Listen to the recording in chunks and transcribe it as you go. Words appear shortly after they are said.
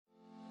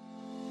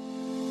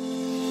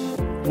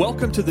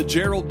Welcome to the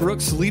Gerald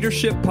Brooks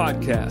Leadership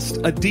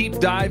Podcast, a deep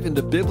dive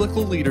into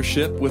biblical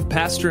leadership with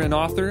pastor and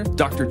author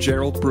Dr.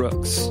 Gerald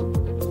Brooks.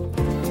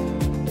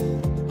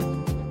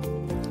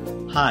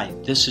 Hi,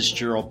 this is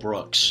Gerald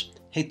Brooks.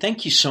 Hey,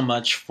 thank you so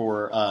much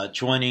for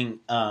joining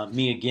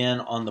me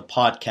again on the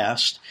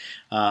podcast.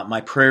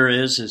 My prayer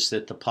is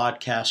that the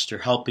podcasts are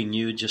helping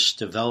you just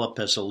develop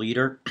as a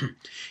leader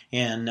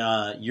and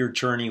your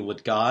journey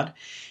with God.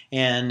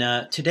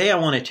 And today I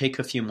want to take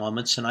a few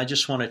moments and I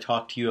just want to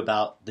talk to you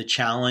about the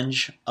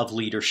challenge of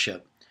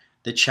leadership.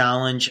 The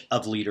challenge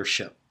of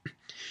leadership.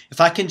 If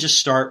I can just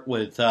start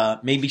with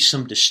maybe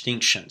some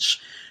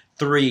distinctions,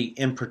 three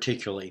in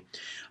particular.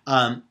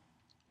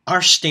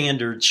 Our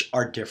standards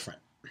are different.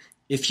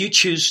 If you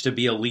choose to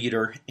be a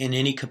leader in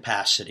any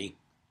capacity,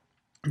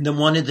 then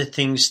one of the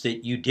things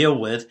that you deal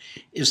with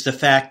is the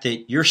fact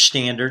that your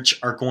standards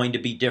are going to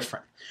be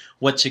different.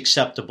 What's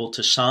acceptable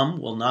to some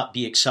will not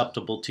be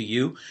acceptable to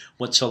you.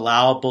 What's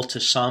allowable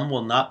to some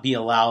will not be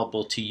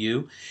allowable to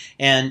you.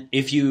 And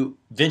if you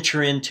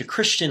venture into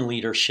Christian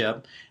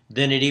leadership,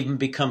 then it even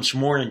becomes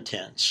more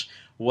intense.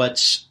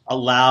 What's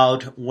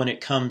allowed when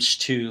it comes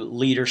to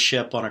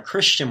leadership on a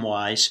Christian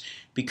wise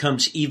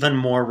becomes even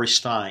more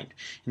restrained.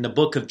 In the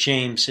book of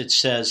James, it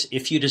says,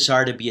 if you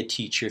desire to be a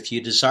teacher, if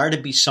you desire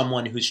to be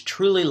someone who's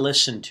truly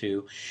listened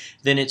to,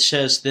 then it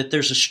says that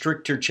there's a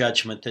stricter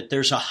judgment, that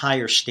there's a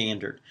higher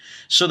standard.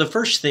 So the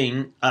first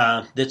thing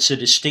that's a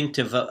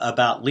distinctive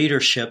about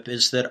leadership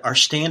is that our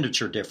standards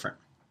are different.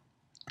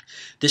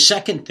 The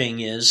second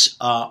thing is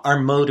our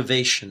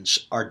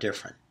motivations are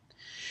different.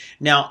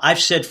 Now, I've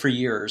said for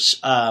years,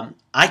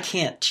 I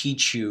can't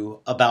teach you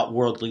about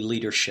worldly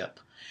leadership.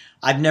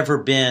 I've never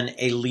been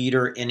a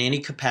leader in any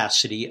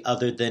capacity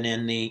other than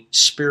in the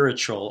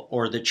spiritual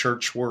or the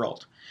church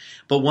world.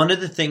 But one of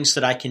the things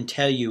that I can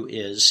tell you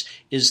is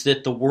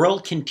that the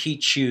world can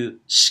teach you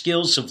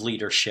skills of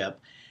leadership,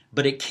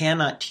 but it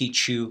cannot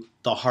teach you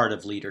the heart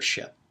of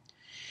leadership.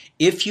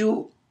 If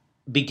you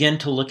begin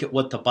to look at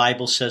what the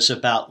Bible says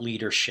about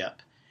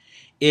leadership,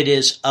 it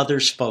is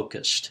others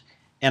focused.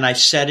 And I've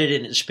said it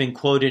and it's been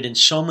quoted in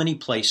so many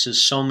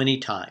places, so many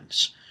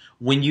times.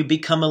 When you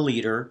become a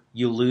leader,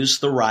 you lose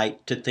the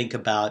right to think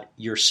about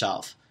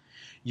yourself.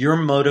 Your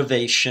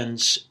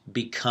motivations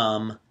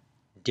become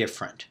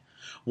different.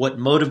 What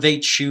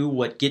motivates you,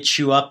 what gets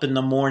you up in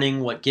the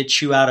morning, what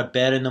gets you out of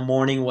bed in the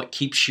morning, what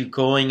keeps you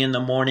going in the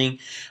morning,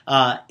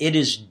 it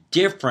is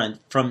different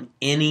from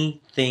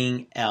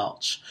anything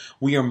else.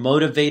 We are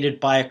motivated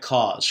by a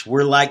cause.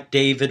 We're like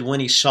David when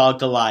he saw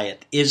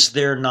Goliath. Is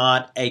there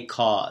not a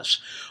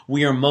cause?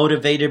 We are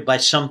motivated by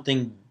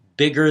something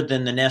bigger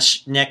than the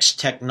next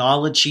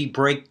technology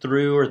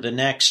breakthrough or the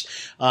next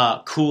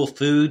cool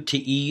food to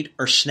eat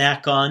or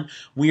snack on.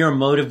 We are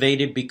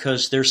motivated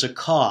because there's a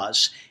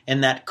cause,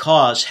 and that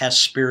cause has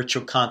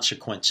spiritual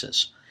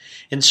consequences.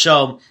 And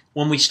so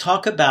when we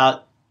talk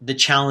about the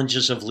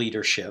challenges of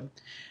leadership,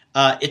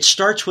 it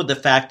starts with the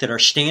fact that our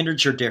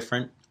standards are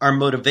different, our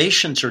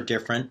motivations are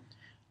different,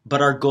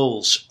 but our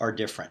goals are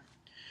different.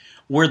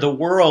 Where the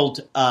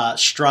world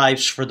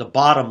strives for the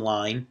bottom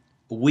line,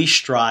 we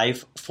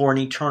strive for an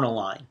eternal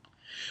line.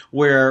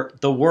 Where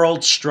the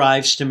world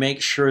strives to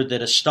make sure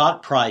that a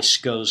stock price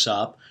goes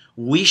up,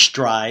 we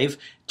strive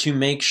to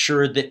make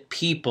sure that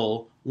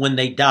people, when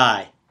they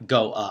die,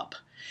 go up.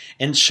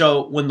 And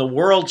so when the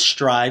world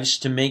strives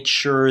to make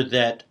sure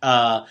that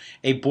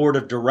a board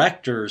of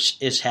directors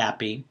is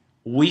happy,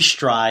 we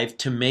strive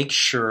to make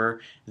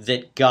sure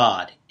that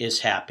God is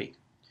happy.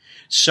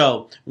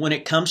 So when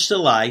it comes to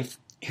life,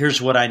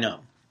 here's what I know.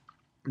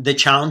 The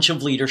challenge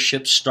of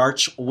leadership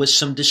starts with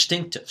some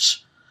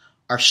distinctives.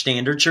 Our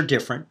standards are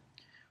different,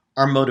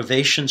 our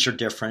motivations are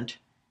different,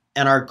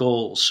 and our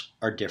goals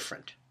are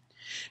different.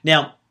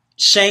 Now,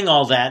 saying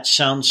all that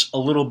sounds a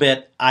little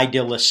bit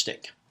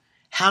idealistic.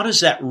 How does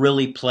that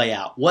really play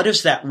out? What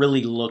does that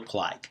really look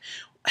like?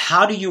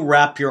 How do you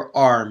wrap your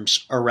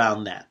arms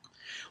around that?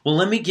 Well,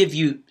 let me give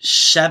you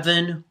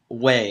 7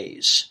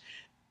 ways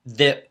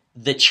that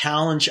the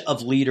challenge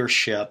of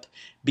leadership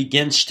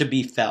begins to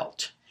be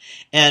felt.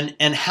 And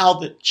how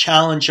the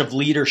challenge of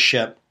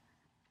leadership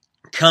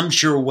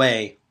comes your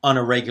way on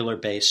a regular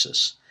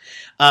basis.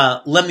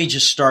 Let me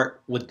just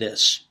start with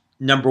this.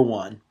 Number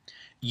 1,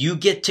 you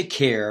get to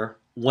care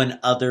when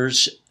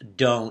others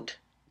don't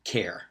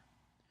care.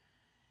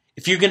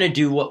 If you're going to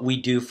do what we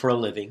do for a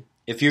living,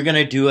 if you're going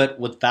to do it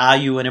with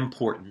value and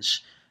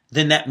importance,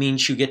 then that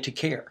means you get to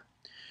care.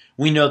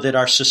 We know that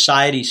our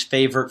society's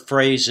favorite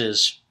phrase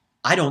is,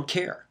 I don't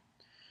care.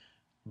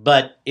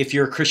 But if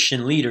you're a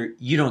Christian leader,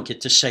 you don't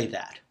get to say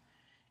that.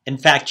 In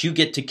fact, you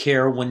get to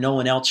care when no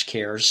one else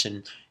cares,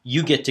 and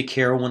you get to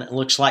care when it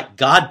looks like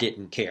God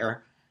didn't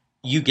care.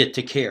 You get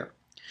to care.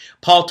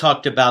 Paul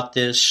talked about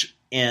this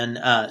in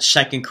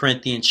 2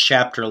 Corinthians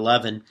chapter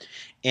 11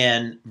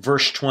 and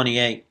verse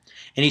 28.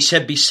 And he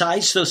said,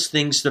 besides those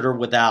things that are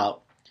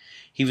without,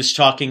 he was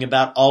talking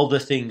about all the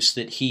things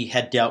that he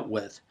had dealt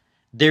with.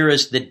 There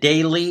is the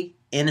daily,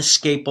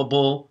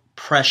 inescapable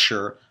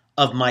pressure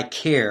of my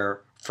care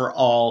for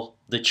all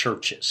the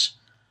churches.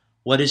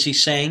 What is he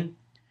saying?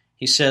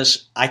 He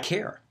says, I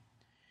care.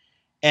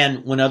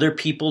 And when other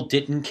people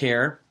didn't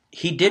care,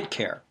 he did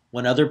care.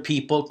 When other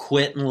people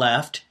quit and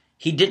left,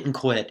 he didn't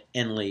quit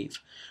and leave.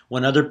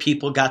 When other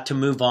people got to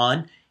move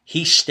on,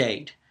 he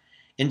stayed.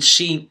 And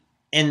see,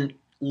 in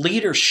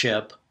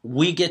leadership,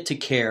 we get to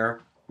care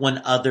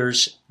when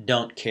others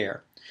don't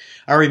care.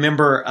 I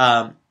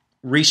remember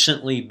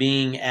recently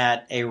being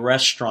at a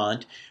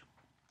restaurant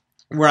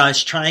where I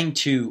was trying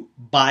to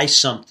buy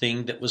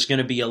something that was going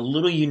to be a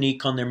little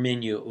unique on their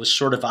menu. It was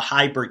sort of a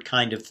hybrid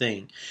kind of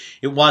thing.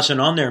 It wasn't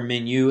on their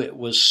menu. It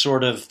was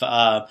sort of,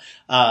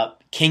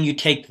 can you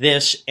take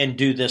this and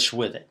do this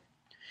with it?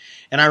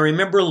 And I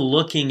remember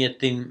looking at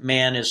the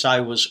man as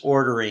I was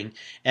ordering,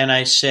 and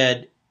I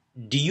said,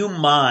 do you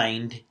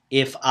mind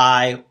if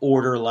I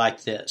order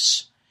like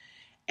this?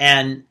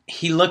 And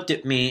he looked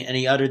at me and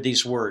he uttered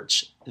these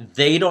words,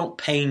 they don't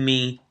pay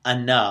me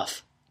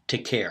enough to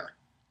care.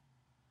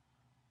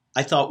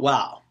 I thought,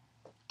 wow,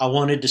 I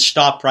wanted to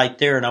stop right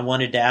there and I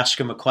wanted to ask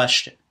him a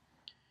question.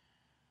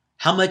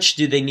 How much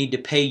do they need to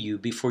pay you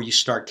before you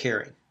start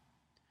caring?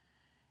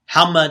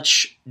 How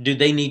much do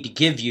they need to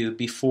give you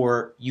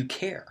before you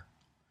care?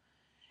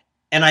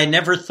 And I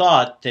never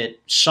thought that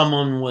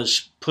someone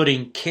was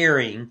putting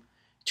caring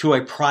to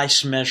a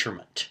price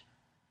measurement,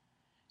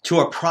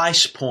 to a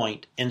price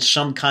point in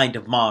some kind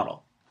of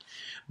model.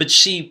 But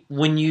see,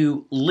 when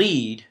you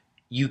lead,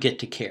 you get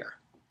to care.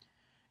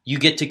 You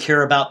get to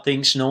care about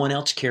things no one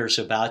else cares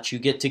about. You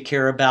get to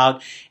care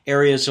about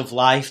areas of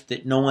life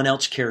that no one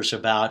else cares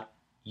about.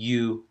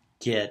 You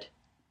get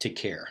to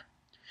care.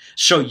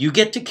 So you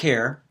get to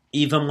care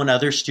even when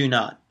others do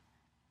not.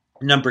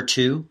 Number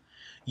 2,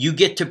 you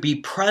get to be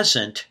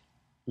present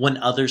when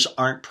others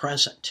aren't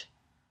present.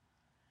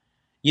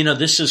 You know,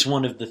 this is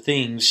one of the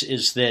things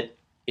is that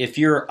if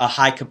you're a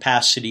high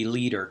capacity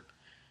leader,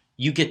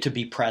 you get to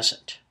be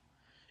present.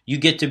 You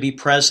get to be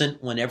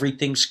present when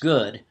everything's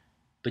good,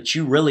 but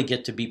you really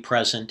get to be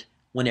present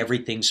when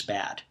everything's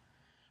bad.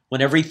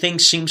 When everything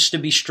seems to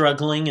be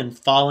struggling and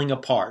falling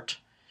apart,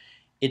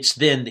 it's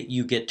then that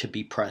you get to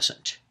be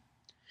present.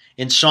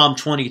 In Psalm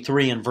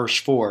 23 and verse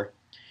 4,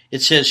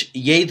 it says,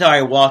 yea, though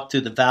I walk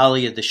through the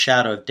valley of the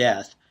shadow of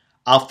death,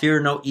 I'll fear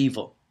no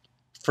evil,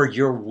 for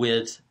you're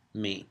with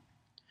me.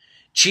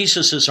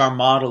 Jesus is our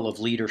model of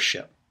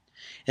leadership,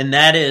 and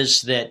that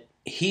is that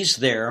he's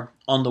there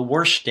on the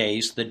worst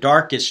days, the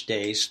darkest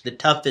days, the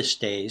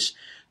toughest days,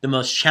 the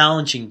most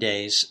challenging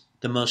days,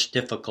 the most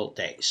difficult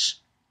days.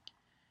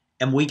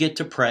 And we get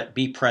to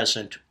be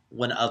present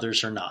when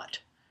others are not.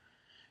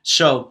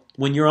 So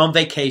when you're on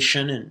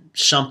vacation and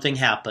something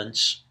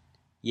happens,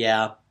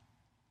 yeah,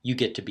 you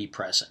get to be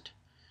present.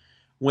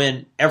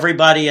 When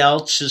everybody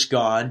else is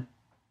gone,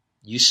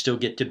 you still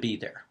get to be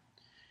there.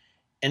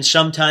 And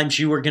sometimes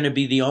you are going to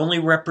be the only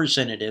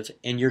representative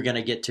and you're going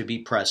to get to be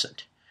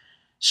present.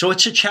 So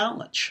it's a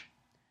challenge.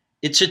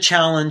 It's a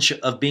challenge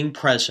of being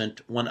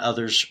present when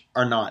others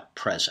are not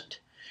present.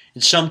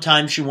 And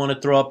sometimes you want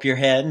to throw up your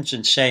hands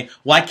and say,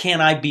 why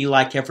can't I be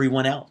like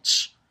everyone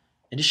else?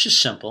 And it's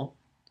just simple.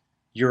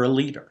 You're a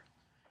leader.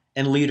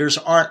 And leaders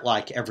aren't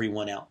like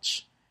everyone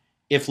else.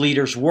 If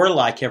leaders were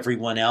like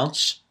everyone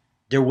else,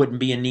 there wouldn't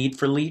be a need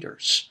for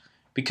leaders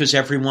because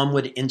everyone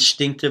would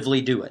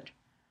instinctively do it.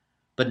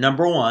 But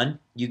number 1,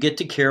 you get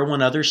to care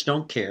when others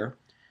don't care.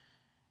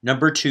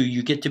 Number 2,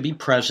 you get to be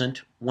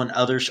present when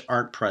others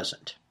aren't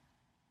present.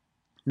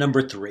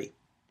 Number 3,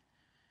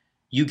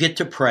 you get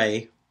to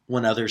pray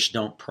when others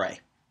don't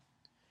pray.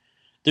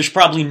 There's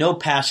probably no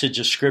passage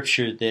of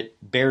Scripture that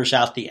bears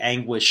out the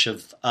anguish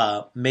of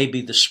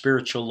maybe the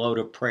spiritual load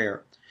of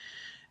prayer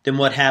than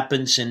what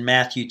happens in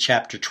Matthew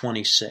chapter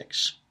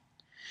 26.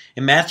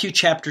 In Matthew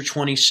chapter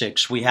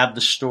 26, we have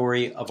the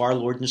story of our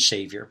Lord and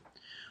Savior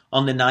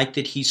on the night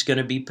that he's going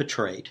to be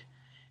betrayed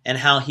and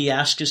how he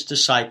asked his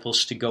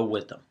disciples to go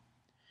with him.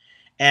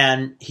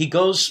 And he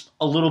goes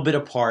a little bit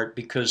apart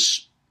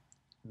because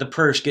the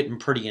prayer's getting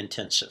pretty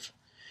intensive.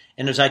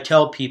 And as I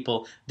tell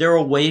people, there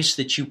are ways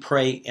that you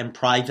pray in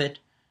private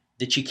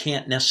that you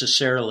can't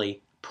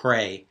necessarily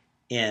pray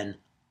in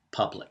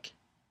public.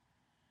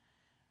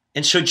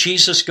 And so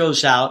Jesus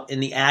goes out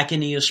and the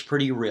agony is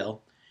pretty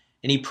real.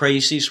 And he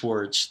prays these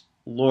words,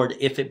 Lord,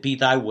 if it be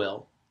thy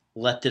will,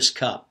 let this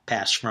cup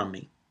pass from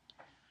me.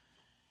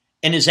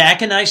 And as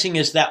agonizing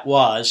as that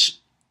was,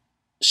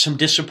 some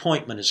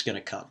disappointment is going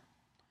to come.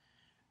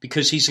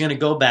 Because he's going to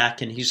go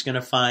back and he's going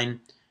to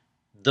find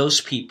those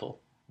people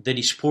that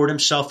he's poured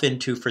himself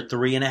into for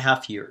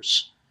 3.5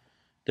 years.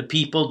 The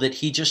people that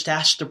he just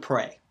asked to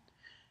pray,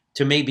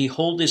 to maybe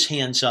hold his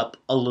hands up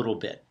a little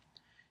bit,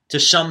 to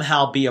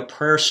somehow be a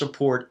prayer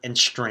support and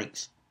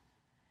strength.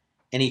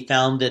 And he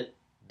found that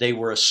they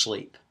were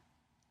asleep.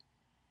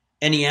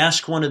 And he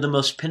asked one of the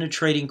most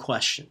penetrating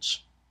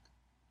questions.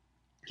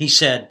 He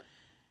said,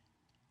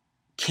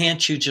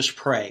 can't you just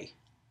pray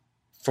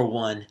for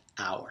 1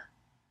 hour?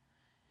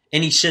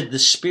 And he said, the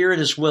spirit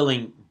is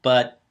willing,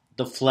 but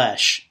the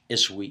flesh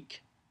is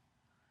weak.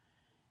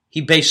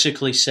 He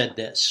basically said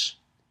this,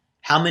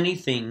 how many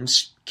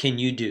things can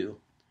you do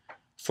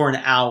for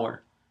 1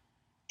 hour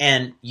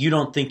and you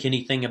don't think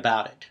anything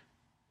about it?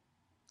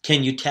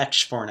 Can you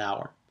text for an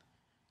hour?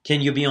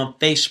 Can you be on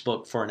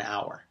Facebook for an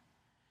hour?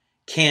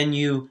 Can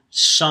you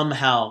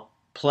somehow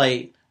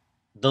play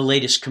the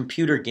latest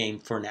computer game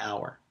for an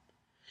hour?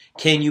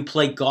 Can you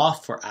play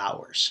golf for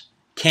hours?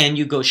 Can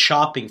you go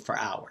shopping for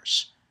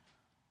hours?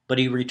 But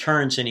he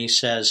returns and he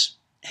says,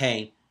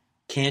 hey,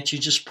 can't you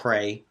just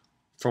pray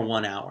for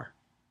 1 hour?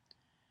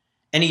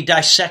 And he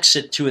dissects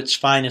it to its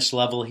finest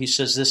level. He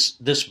says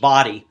this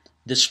body,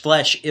 this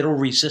flesh, it'll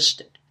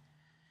resist it.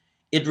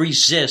 It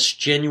resists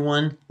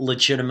genuine,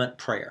 legitimate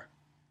prayer.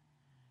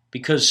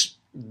 Because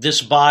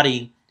this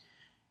body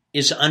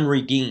is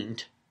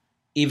unredeemed,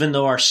 even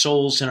though our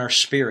souls and our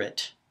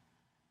spirit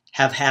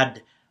have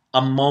had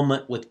a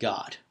moment with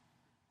God.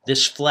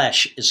 This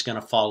flesh is going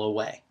to fall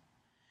away.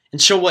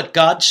 And so what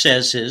God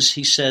says is,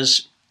 he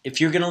says, if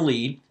you're going to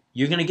lead,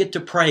 you're going to get to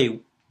pray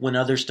when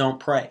others don't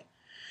pray.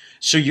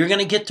 So you're going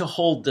to get to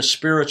hold the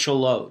spiritual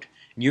load.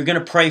 You're going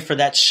to pray for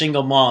that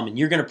single mom, and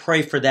you're going to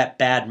pray for that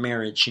bad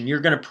marriage, and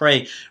you're going to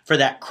pray for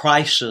that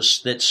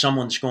crisis that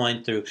someone's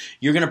going through.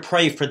 You're going to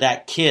pray for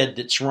that kid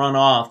that's run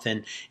off,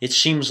 and it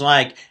seems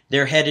like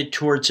they're headed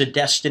towards a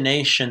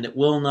destination that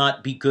will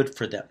not be good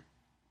for them.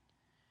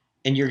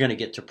 And you're going to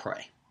get to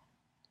pray.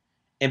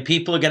 And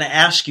people are going to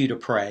ask you to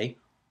pray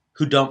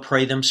who don't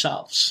pray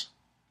themselves.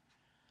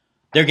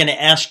 They're going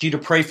to ask you to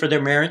pray for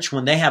their marriage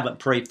when they haven't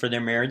prayed for their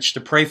marriage, to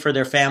pray for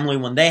their family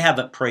when they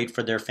haven't prayed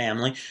for their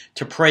family,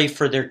 to pray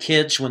for their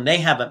kids when they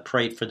haven't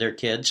prayed for their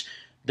kids.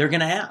 They're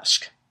going to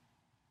ask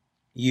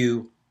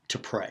you to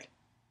pray.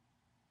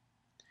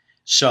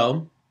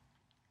 So,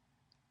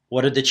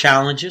 what are the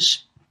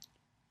challenges?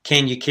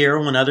 Can you care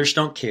when others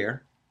don't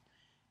care?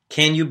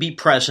 Can you be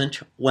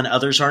present when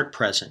others aren't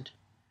present?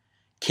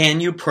 Can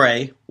you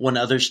pray when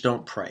others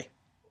don't pray?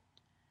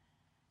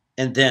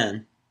 And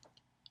then,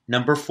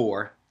 number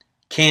 4,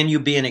 can you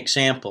be an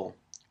example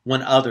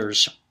when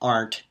others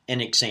aren't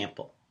an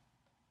example?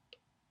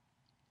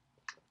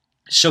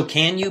 So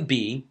can you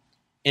be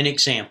an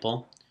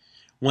example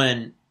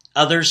when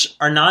others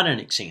are not an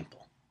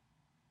example?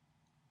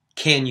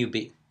 Can you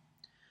be?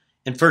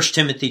 In 1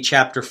 Timothy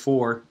chapter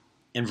 4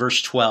 and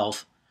verse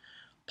 12,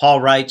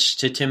 Paul writes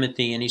to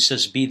Timothy and he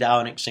says, be thou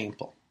an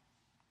example.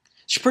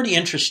 It's pretty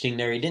interesting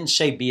there. He didn't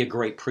say be a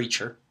great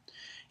preacher.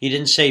 He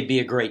didn't say be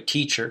a great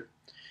teacher.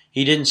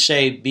 He didn't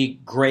say be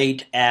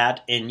great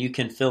at and you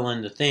can fill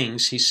in the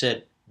things. He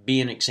said be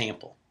an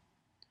example.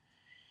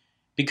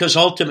 Because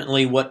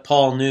ultimately what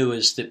Paul knew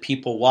is that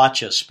people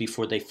watch us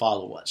before they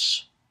follow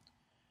us.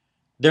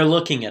 They're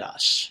looking at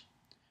us.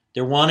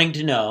 They're wanting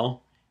to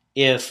know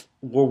if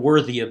we're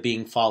worthy of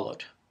being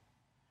followed.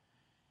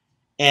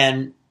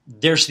 And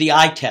there's the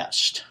eye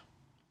test.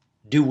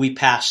 Do we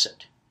pass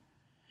it?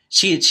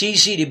 See, it's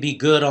easy to be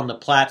good on the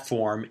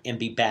platform and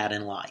be bad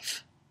in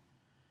life.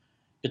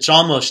 It's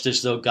almost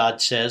as though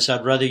God says,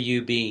 I'd rather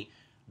you be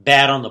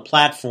bad on the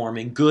platform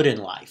and good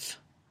in life.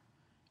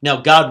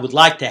 Now, God would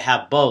like to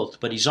have both,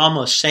 but he's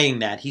almost saying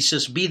that. He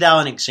says, be thou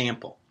an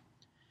example.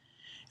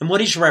 And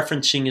what he's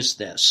referencing is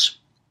this.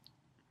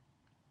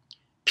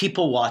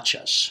 People watch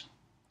us.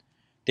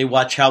 They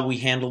watch how we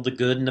handle the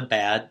good and the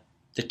bad,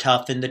 the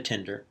tough and the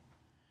tender.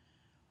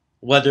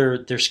 Whether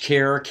there's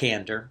care or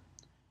candor,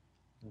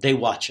 they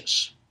watch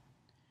us.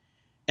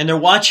 And they're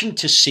watching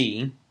to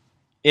see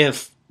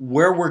if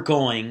where we're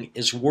going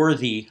is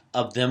worthy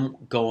of them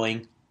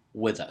going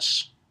with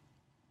us.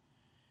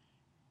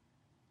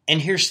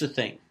 And here's the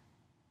thing.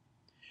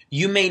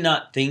 You may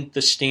not think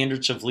the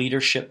standards of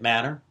leadership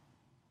matter,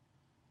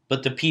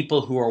 but the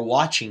people who are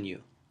watching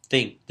you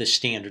think the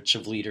standards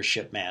of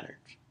leadership matter.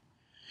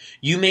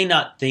 You may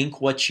not think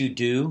what you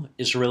do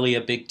is really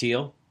a big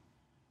deal,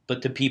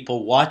 but the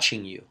people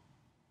watching you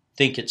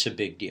think it's a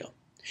big deal.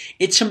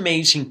 It's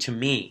amazing to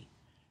me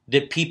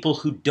that people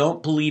who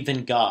don't believe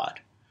in God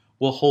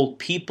will hold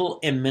people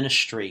in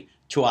ministry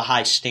to a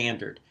high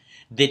standard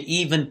that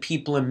even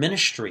people in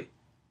ministry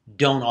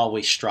don't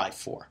always strive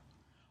for.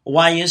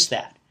 Why is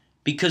that?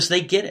 Because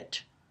they get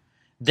it.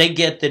 They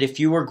get that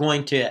if you are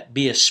going to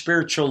be a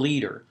spiritual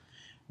leader,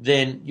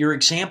 then your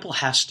example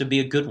has to be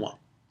a good one.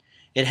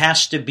 It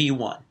has to be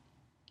one.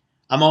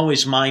 I'm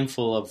always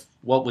mindful of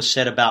what was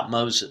said about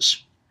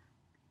Moses.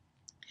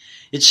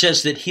 It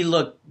says that he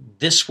looked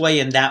this way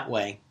and that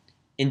way,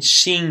 and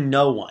seeing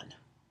no one,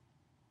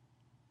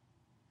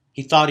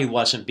 he thought he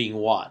wasn't being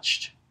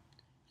watched.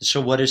 And so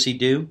what does he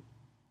do?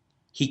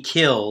 He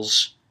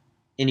kills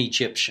an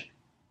Egyptian.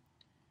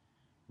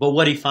 But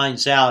what he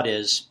finds out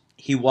is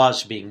he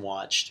was being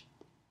watched,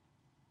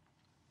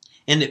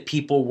 and that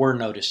people were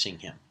noticing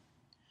him.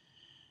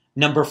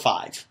 Number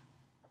 5,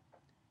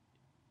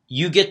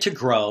 you get to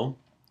grow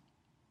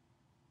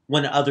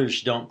when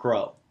others don't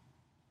grow.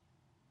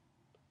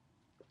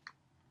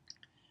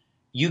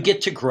 You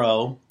get to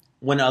grow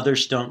when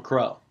others don't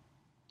grow.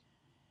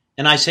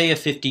 In Isaiah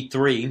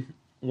 53,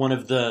 one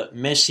of the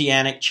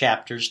messianic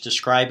chapters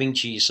describing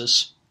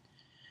Jesus,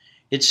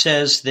 it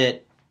says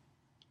that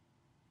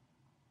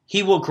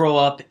he will grow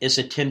up as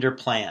a tender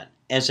plant,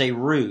 as a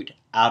root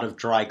out of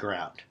dry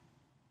ground.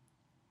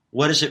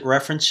 What is it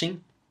referencing?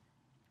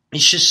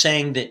 It's just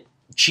saying that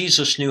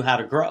Jesus knew how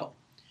to grow.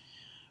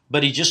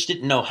 But he just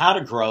didn't know how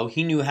to grow.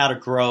 He knew how to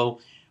grow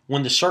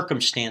when the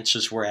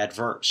circumstances were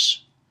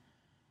adverse.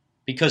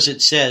 Because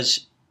it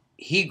says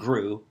he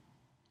grew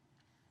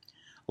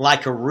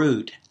like a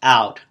root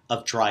out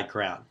of dry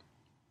ground.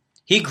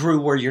 He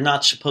grew where you're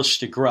not supposed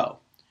to grow.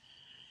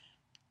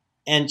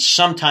 And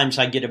sometimes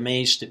I get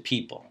amazed at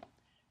people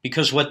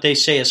because what they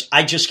say is,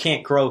 I just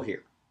can't grow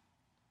here.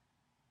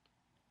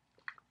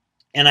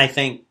 And I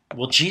think,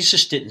 well,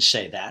 Jesus didn't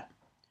say that.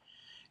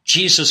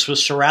 Jesus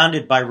was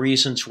surrounded by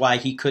reasons why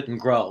he couldn't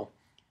grow,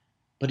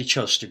 but he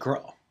chose to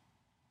grow.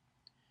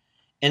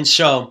 And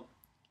so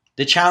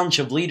the challenge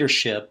of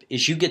leadership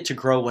is you get to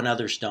grow when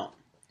others don't.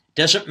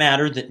 Doesn't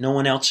matter that no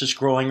one else is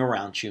growing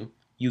around you,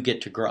 you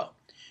get to grow.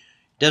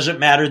 Doesn't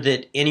matter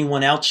that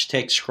anyone else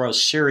takes growth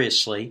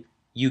seriously,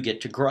 you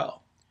get to grow.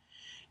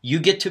 You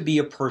get to be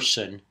a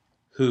person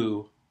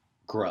who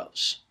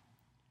grows.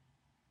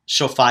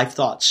 So 5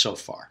 thoughts so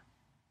far.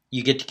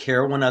 You get to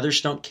care when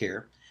others don't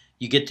care.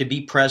 You get to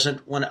be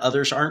present when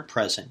others aren't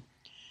present.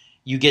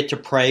 You get to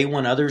pray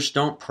when others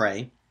don't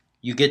pray.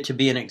 You get to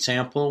be an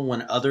example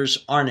when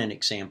others aren't an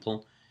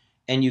example.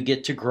 And you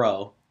get to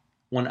grow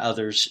when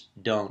others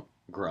don't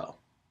grow.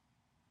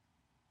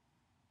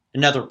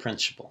 Another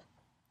principle.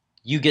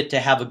 You get to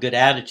have a good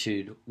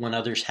attitude when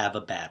others have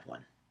a bad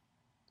one.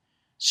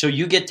 So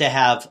you get to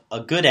have a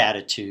good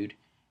attitude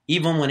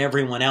even when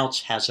everyone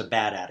else has a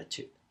bad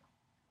attitude.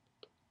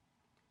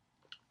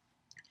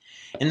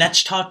 And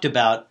that's talked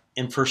about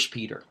in 1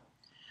 Peter.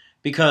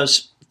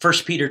 Because 1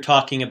 Peter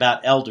talking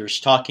about elders,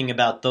 talking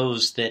about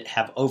those that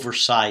have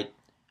oversight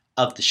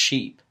of the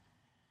sheep.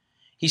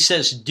 He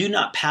says, do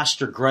not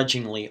pastor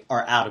grudgingly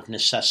or out of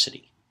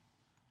necessity,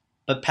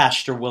 but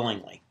pastor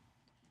willingly.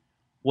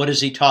 What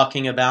is he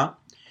talking about?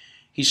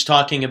 He's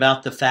talking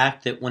about the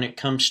fact that when it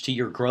comes to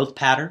your growth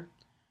pattern,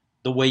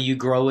 the way you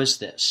grow is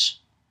this.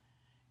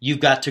 You've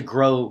got to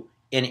grow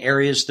in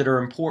areas that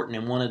are important,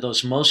 and one of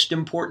those most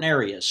important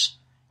areas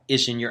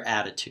is in your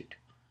attitude.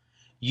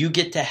 You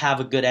get to have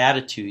a good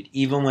attitude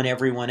even when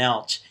everyone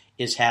else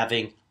is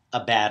having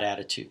a bad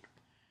attitude.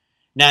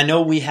 Now, I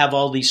know we have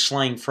all these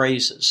slang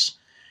phrases,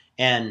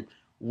 and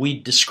we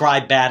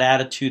describe bad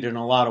attitude in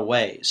a lot of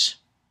ways,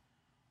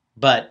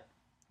 but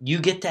you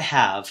get to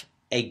have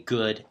a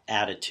good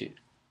attitude.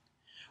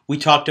 We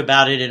talked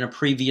about it in a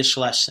previous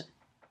lesson.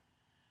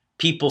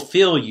 People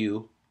feel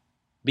you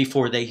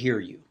before they hear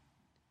you.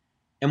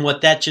 And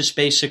what that just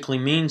basically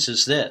means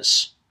is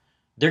this.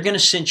 They're going to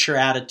sense your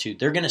attitude.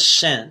 They're going to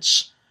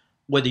sense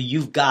whether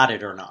you've got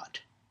it or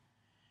not.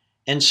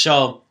 And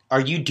so, are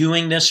you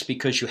doing this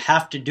because you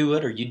have to do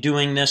it? Are you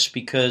doing this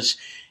because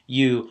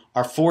you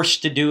are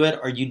forced to do it?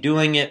 Are you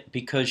doing it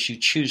because you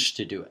choose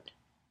to do it?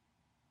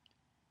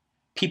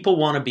 People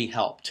want to be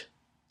helped,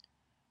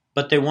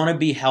 but they want to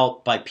be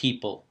helped by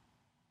people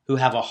who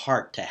have a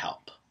heart to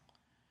help.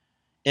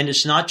 And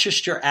it's not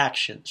just your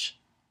actions,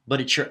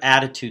 but it's your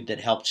attitude that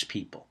helps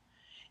people.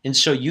 And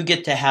so you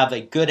get to have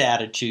a good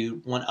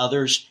attitude when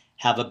others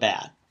have a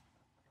bad.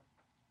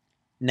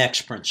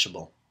 Next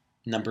principle,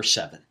 number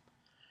 7.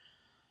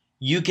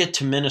 You get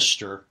to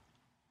minister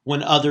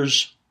when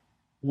others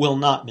will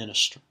not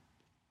minister.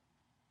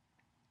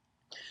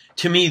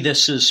 To me,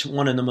 this is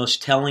one of the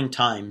most telling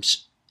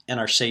times in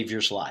our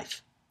Savior's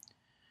life.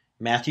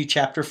 Matthew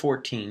chapter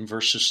 14,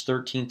 verses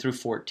 13 through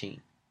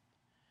 14.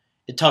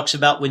 It talks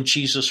about when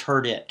Jesus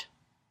heard it.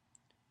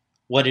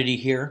 What did he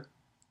hear?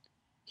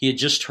 He had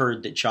just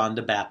heard that John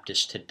the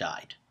Baptist had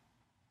died.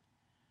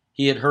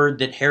 He had heard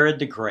that Herod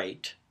the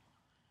Great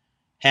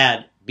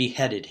had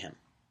beheaded him.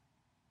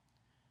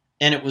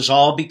 And it was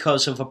all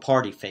because of a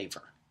party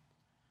favor.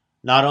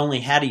 Not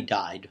only had he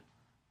died,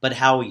 but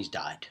how he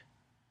died.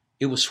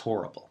 It was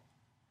horrible.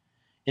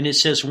 And it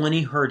says when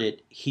he heard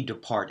it, he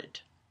departed.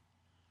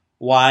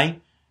 Why?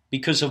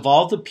 Because of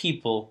all the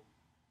people,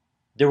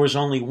 there was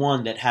only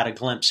one that had a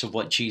glimpse of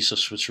what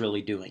Jesus was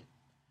really doing.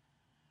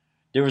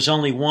 There was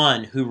only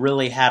one who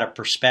really had a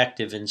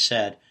perspective and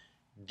said,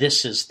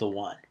 this is the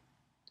one.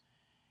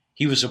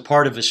 He was a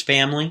part of his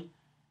family,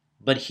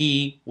 but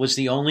he was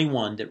the only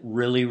one that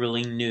really,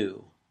 really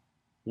knew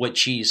what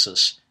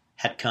Jesus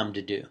had come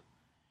to do.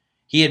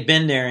 He had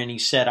been there and he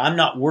said, I'm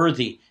not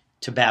worthy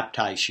to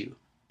baptize you.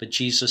 But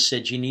Jesus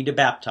said, you need to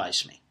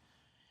baptize me.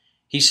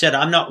 He said,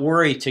 I'm not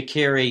worthy to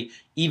carry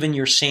even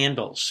your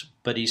sandals.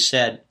 But he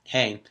said,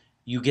 hey,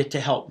 you get to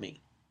help me.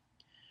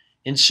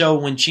 And so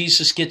when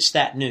Jesus gets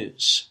that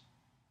news,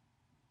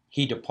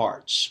 he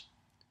departs.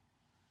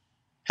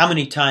 How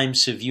many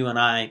times have you and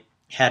I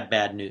had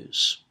bad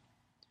news?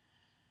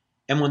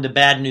 And when the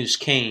bad news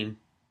came,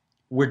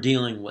 we're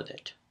dealing with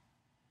it.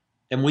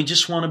 And we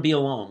just want to be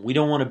alone. We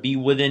don't want to be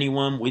with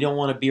anyone. We don't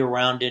want to be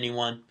around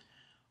anyone.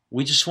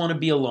 We just want to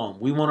be alone.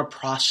 We want to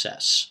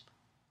process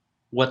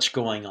what's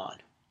going on.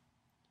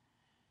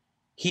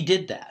 He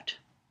did that.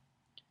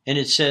 And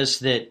it says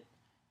that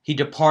he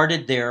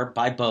departed there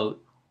by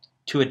boat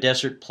to a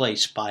desert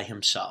place by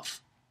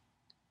himself.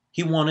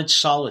 He wanted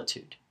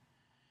solitude.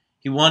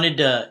 He wanted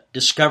to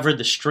discover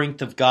the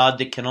strength of God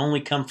that can only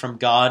come from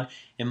God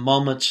in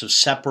moments of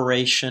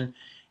separation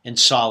and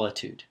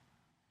solitude.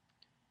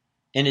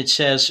 And it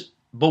says,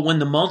 but when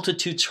the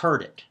multitudes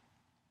heard it,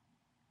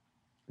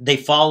 they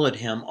followed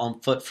him on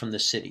foot from the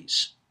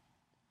cities.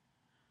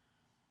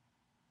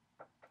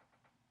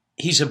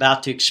 He's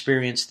about to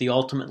experience the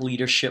ultimate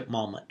leadership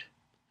moment.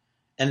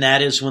 And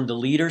that is when the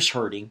leader's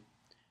hurting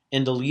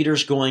and the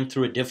leader's going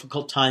through a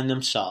difficult time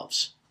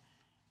themselves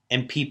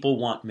and people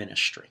want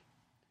ministry.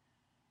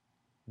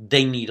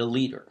 They need a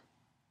leader.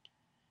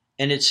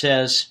 And it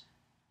says,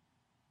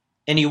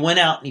 and he went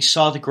out and he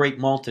saw the great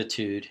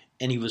multitude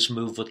and he was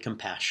moved with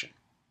compassion.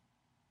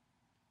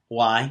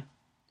 Why?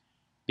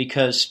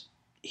 Because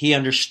he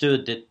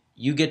understood that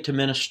you get to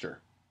minister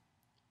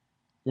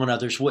when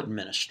others wouldn't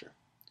minister.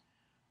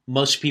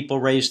 Most people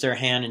raise their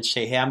hand and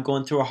say, hey, I'm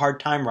going through a hard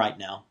time right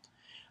now.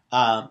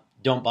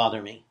 Don't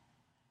bother me.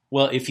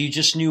 Well, if you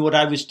just knew what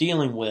I was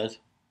dealing with,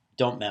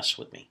 don't mess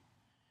with me.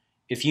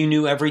 If you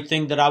knew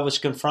everything that I was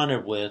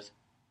confronted with,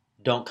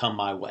 don't come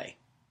my way.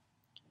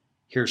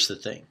 Here's the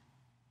thing.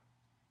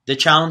 The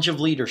challenge of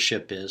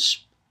leadership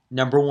is,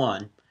 number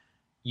one,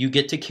 you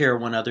get to care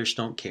when others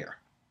don't care.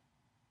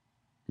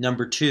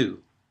 Number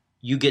two,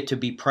 you get to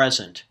be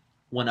present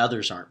when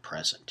others aren't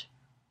present.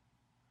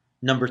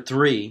 Number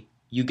three,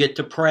 you get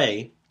to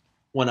pray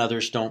when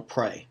others don't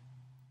pray.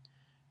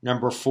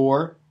 Number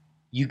four,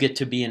 you get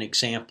to be an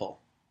example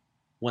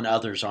when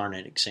others aren't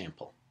an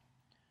example.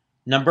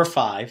 Number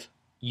five,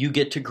 you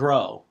get to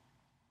grow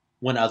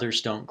when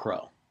others don't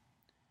grow.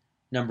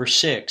 Number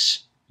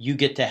six, you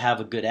get to have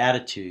a good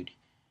attitude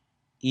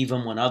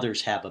even when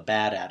others have a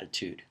bad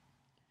attitude.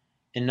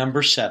 And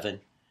number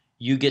seven,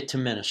 you get to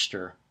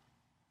minister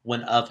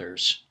when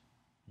others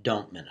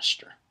don't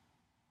minister.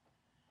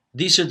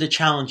 These are the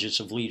challenges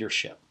of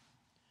leadership.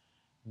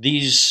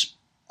 These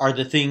are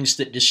the things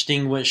that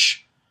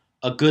distinguish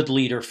a good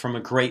leader from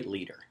a great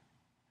leader,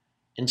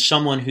 and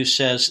someone who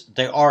says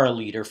they are a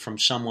leader from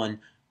someone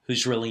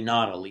who's really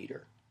not a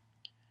leader.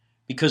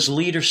 Because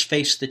leaders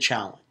face the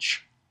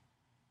challenge.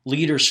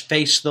 Leaders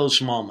face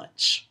those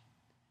moments,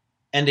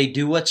 and they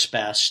do what's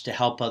best to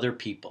help other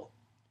people,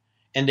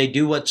 and they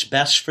do what's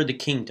best for the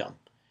kingdom,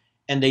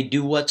 and they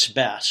do what's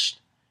best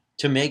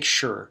to make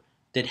sure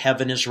that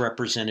heaven is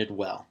represented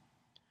well.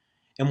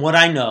 And what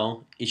I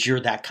know is you're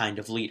that kind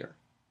of leader.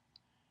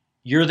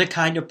 You're the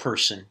kind of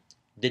person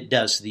that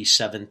does these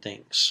 7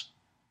 things.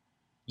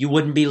 You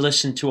wouldn't be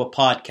listening to a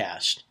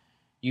podcast.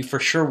 You for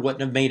sure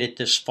wouldn't have made it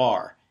this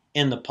far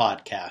in the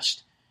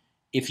podcast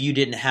if you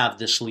didn't have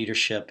this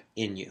leadership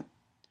in you.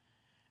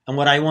 And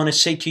what I want to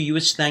say to you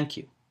is thank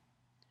you.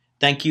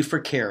 Thank you for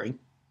caring.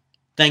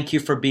 Thank you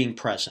for being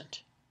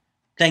present.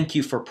 Thank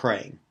you for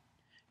praying.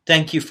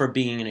 Thank you for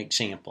being an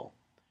example.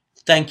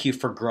 Thank you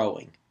for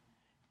growing.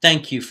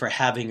 Thank you for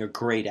having a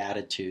great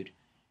attitude.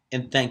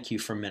 And thank you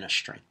for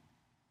ministering.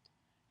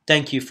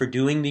 Thank you for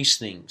doing these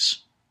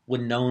things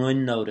when no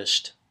one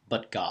noticed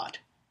but God.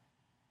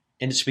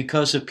 And it's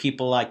because of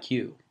people like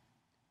you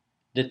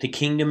that the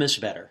kingdom is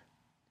better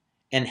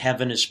and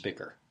heaven is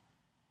bigger.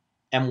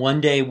 And one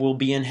day we'll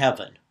be in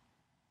heaven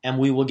and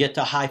we will get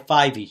to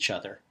high-five each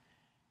other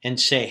and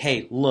say,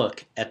 hey,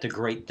 look at the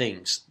great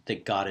things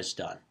that God has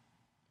done.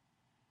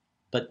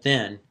 But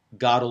then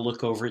God will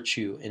look over at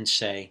you and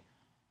say,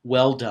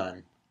 well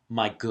done,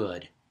 my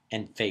good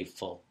and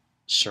faithful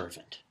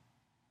servant.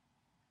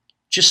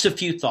 Just a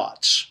few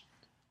thoughts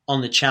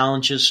on the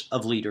challenges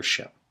of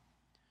leadership.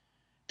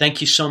 Thank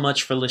you so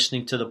much for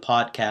listening to the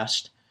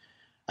podcast.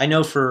 I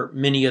know for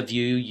many of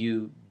you,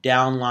 you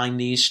downline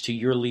these to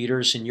your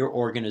leaders in your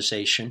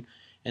organization,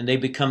 and they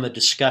become a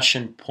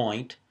discussion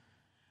point.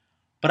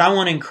 But I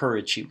want to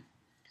encourage you.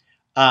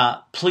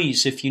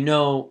 Please, if you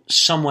know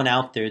someone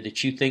out there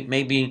that you think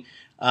maybe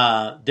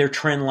their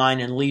trend line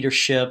in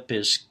leadership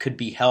could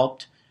be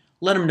helped,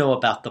 let them know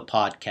about the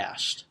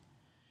podcast.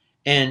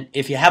 And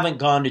if you haven't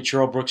gone to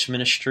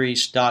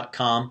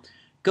GeraldBrooksMinistries.com,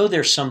 go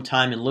there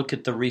sometime and look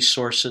at the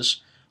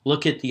resources,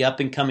 look at the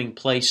up-and-coming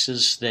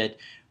places that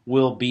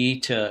will be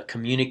to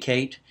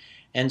communicate.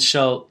 And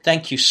so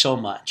thank you so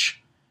much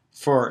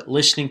for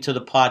listening to the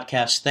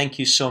podcast. Thank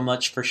you so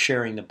much for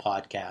sharing the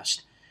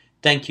podcast.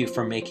 Thank you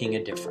for making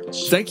a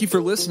difference. Thank you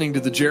for listening to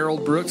the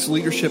Gerald Brooks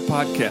Leadership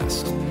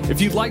Podcast.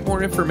 If you'd like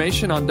more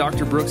information on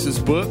Dr. Brooks's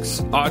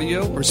books,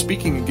 audio, or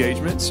speaking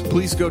engagements,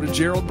 please go to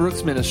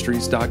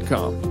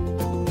GeraldBrooksMinistries.com.